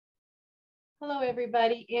Hello,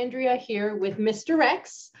 everybody. Andrea here with Mr.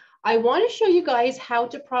 X. I want to show you guys how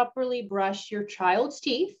to properly brush your child's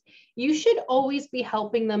teeth. You should always be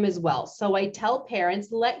helping them as well. So I tell parents,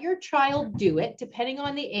 let your child do it. Depending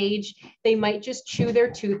on the age, they might just chew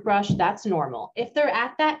their toothbrush. That's normal. If they're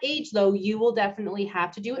at that age, though, you will definitely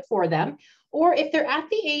have to do it for them. Or if they're at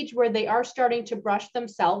the age where they are starting to brush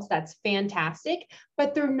themselves, that's fantastic,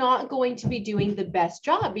 but they're not going to be doing the best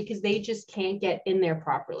job because they just can't get in there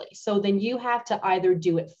properly. So then you have to either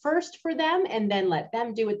do it first for them and then let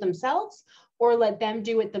them do it themselves, or let them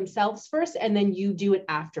do it themselves first and then you do it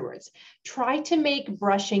afterwards. Try to make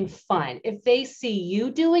brushing fun. If they see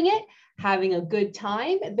you doing it, having a good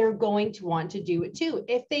time, they're going to want to do it too.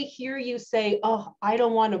 If they hear you say, oh, I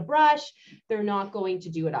don't want to brush, they're not going to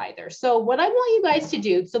do it either. So what I want you guys to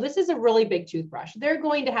do, so this is a really big toothbrush. They're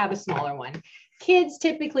going to have a smaller one. Kids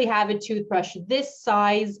typically have a toothbrush this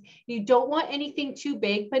size. You don't want anything too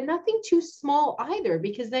big, but nothing too small either,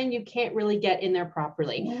 because then you can't really get in there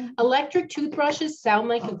properly. Electric toothbrushes sound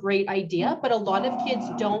like a great idea, but a lot of kids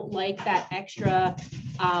don't like that extra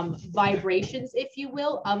vibrations, if you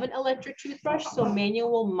will, of an electric toothbrush. So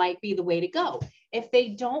manual might be the way to go. If they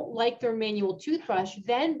don't like their manual toothbrush,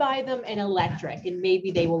 then buy them an electric and maybe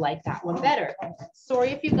they will like that one better. Sorry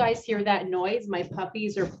if you guys hear that noise. My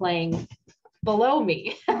puppies are playing below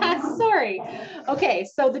me. Sorry. Okay,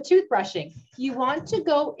 so the toothbrushing. You want to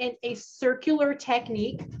go in a circular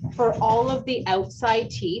technique for all of the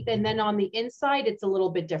outside teeth, and then on the inside, it's a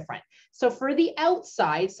little bit different. So for the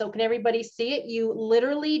outside, so can everybody see it? You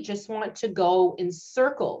literally just want to go in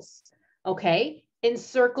circles, okay? In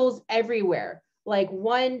circles everywhere, like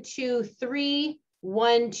 1, 2, 3,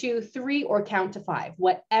 1, 2, 3, or count to 5,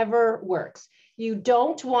 whatever works. You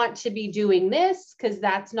don't want to be doing this because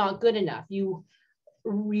that's not good enough. You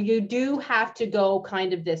do have to go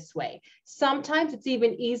kind of this way. Sometimes it's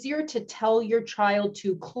even easier to tell your child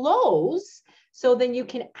to close, so then you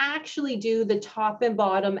can actually do the top and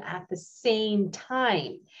bottom at the same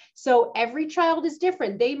time. So every child is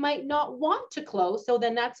different. They might not want to close, so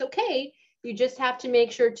then that's okay. You just have to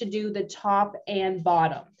make sure to do the top and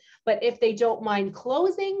bottom. But if they don't mind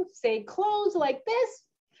closing, say close like this,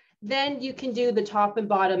 then you can do the top and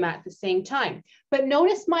bottom at the same time. But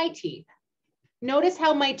notice my teeth. Notice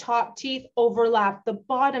how my top teeth overlap the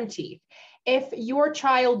bottom teeth. If your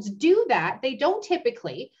childs do that, they don't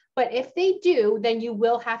typically, but if they do, then you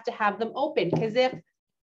will have to have them open, because if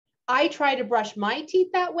I try to brush my teeth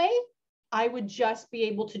that way, I would just be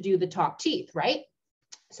able to do the top teeth, right?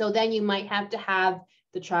 So then you might have to have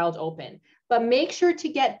the child open, but make sure to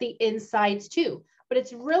get the insides too. But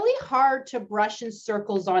it's really hard to brush in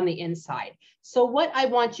circles on the inside. So what I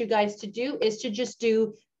want you guys to do is to just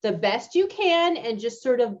do the best you can and just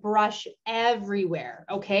sort of brush everywhere,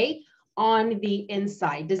 okay, on the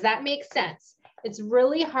inside. Does that make sense? It's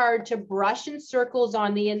really hard to brush in circles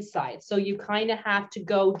on the inside. So you kind of have to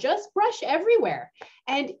go just brush everywhere.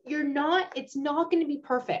 And it's not going to be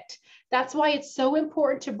perfect. That's why it's so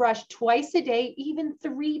important to brush twice a day, even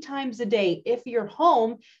 3 times a day if you're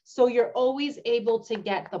home. So you're always able to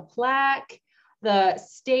get the plaque, the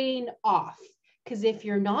stain off. Because if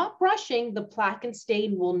you're not brushing, the plaque and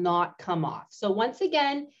stain will not come off. So once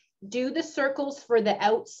again, do the circles for the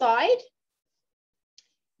outside.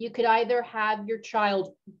 You could either have your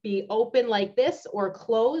child be open like this or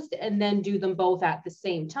closed and then do them both at the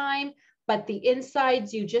same time. But the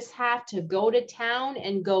insides, you just have to go to town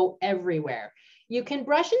and go everywhere. You can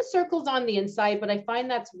brush in circles on the inside, but I find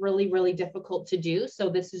that's really, really difficult to do. So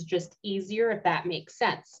this is just easier if that makes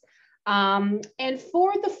sense. And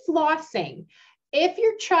for the flossing, if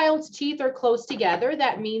your child's teeth are close together,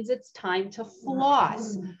 that means it's time to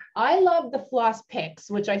floss. I love the floss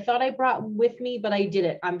picks, which I thought I brought with me, but I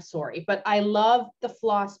didn't. I'm sorry, but I love the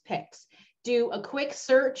floss picks. Do a quick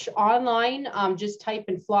search online, just type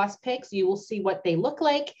in floss picks. You will see what they look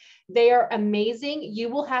like. They are amazing. You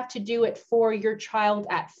will have to do it for your child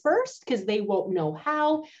at first because they won't know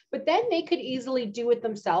how, but then they could easily do it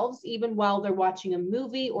themselves, even while they're watching a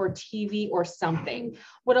movie or TV or something.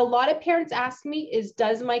 What a lot of parents ask me is,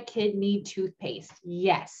 does my kid need toothpaste?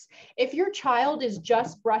 Yes. If your child is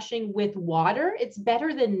just brushing with water, it's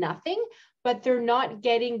better than nothing, but they're not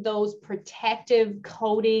getting those protective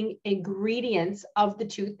coating ingredients of the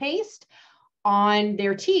toothpaste on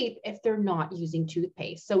their teeth if they're not using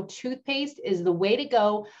toothpaste. So toothpaste is the way to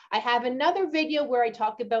go. I have another video where I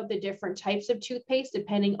talk about the different types of toothpaste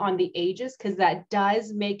depending on the ages, because that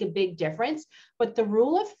does make a big difference. But the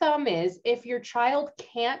rule of thumb is, if your child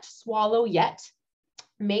can't swallow yet,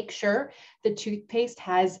 Make sure the toothpaste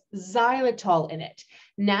has xylitol in it.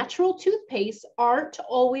 Natural toothpastes aren't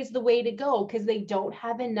always the way to go because they don't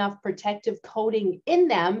have enough protective coating in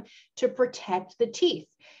them to protect the teeth.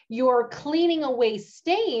 You're cleaning away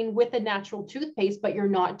stain with a natural toothpaste, but you're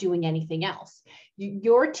not doing anything else.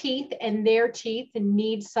 Your teeth and their teeth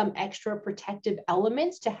need some extra protective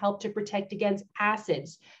elements to help to protect against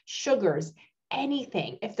acids, sugars,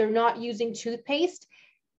 anything. If they're not using toothpaste,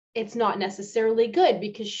 it's not necessarily good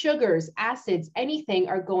because sugars, acids, anything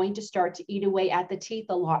are going to start to eat away at the teeth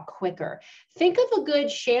a lot quicker. Think of a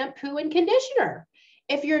good shampoo and conditioner.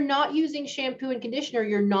 If you're not using shampoo and conditioner,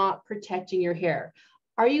 you're not protecting your hair.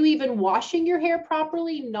 Are you even washing your hair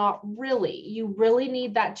properly? Not really. You really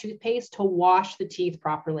need that toothpaste to wash the teeth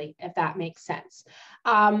properly, if that makes sense.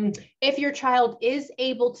 If your child is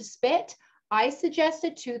able to spit, I suggest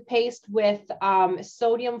a toothpaste with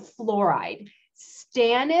sodium fluoride.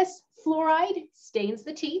 Stannous fluoride stains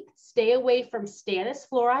the teeth. Stay away from stannous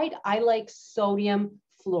fluoride. I like sodium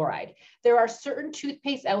fluoride. There are certain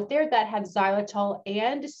toothpastes out there that have xylitol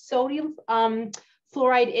and sodium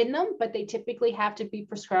fluoride in them, but they typically have to be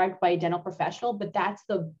prescribed by a dental professional, but that's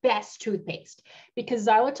the best toothpaste because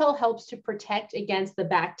xylitol helps to protect against the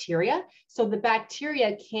bacteria. So the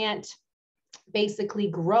bacteria can't basically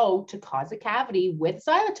grow to cause a cavity with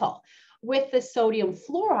xylitol. With the sodium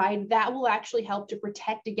fluoride, that will actually help to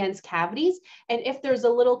protect against cavities. And if there's a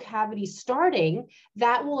little cavity starting,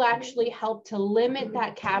 that will actually help to limit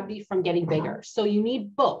that cavity from getting bigger. So you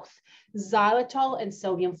need both xylitol and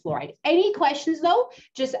sodium fluoride. Any questions though,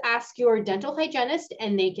 just ask your dental hygienist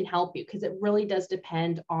and they can help you because it really does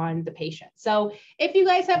depend on the patient. So if you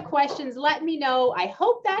guys have questions, let me know. I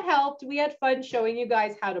hope that helped. We had fun showing you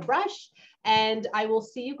guys how to brush and I will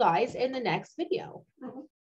see you guys in the next video.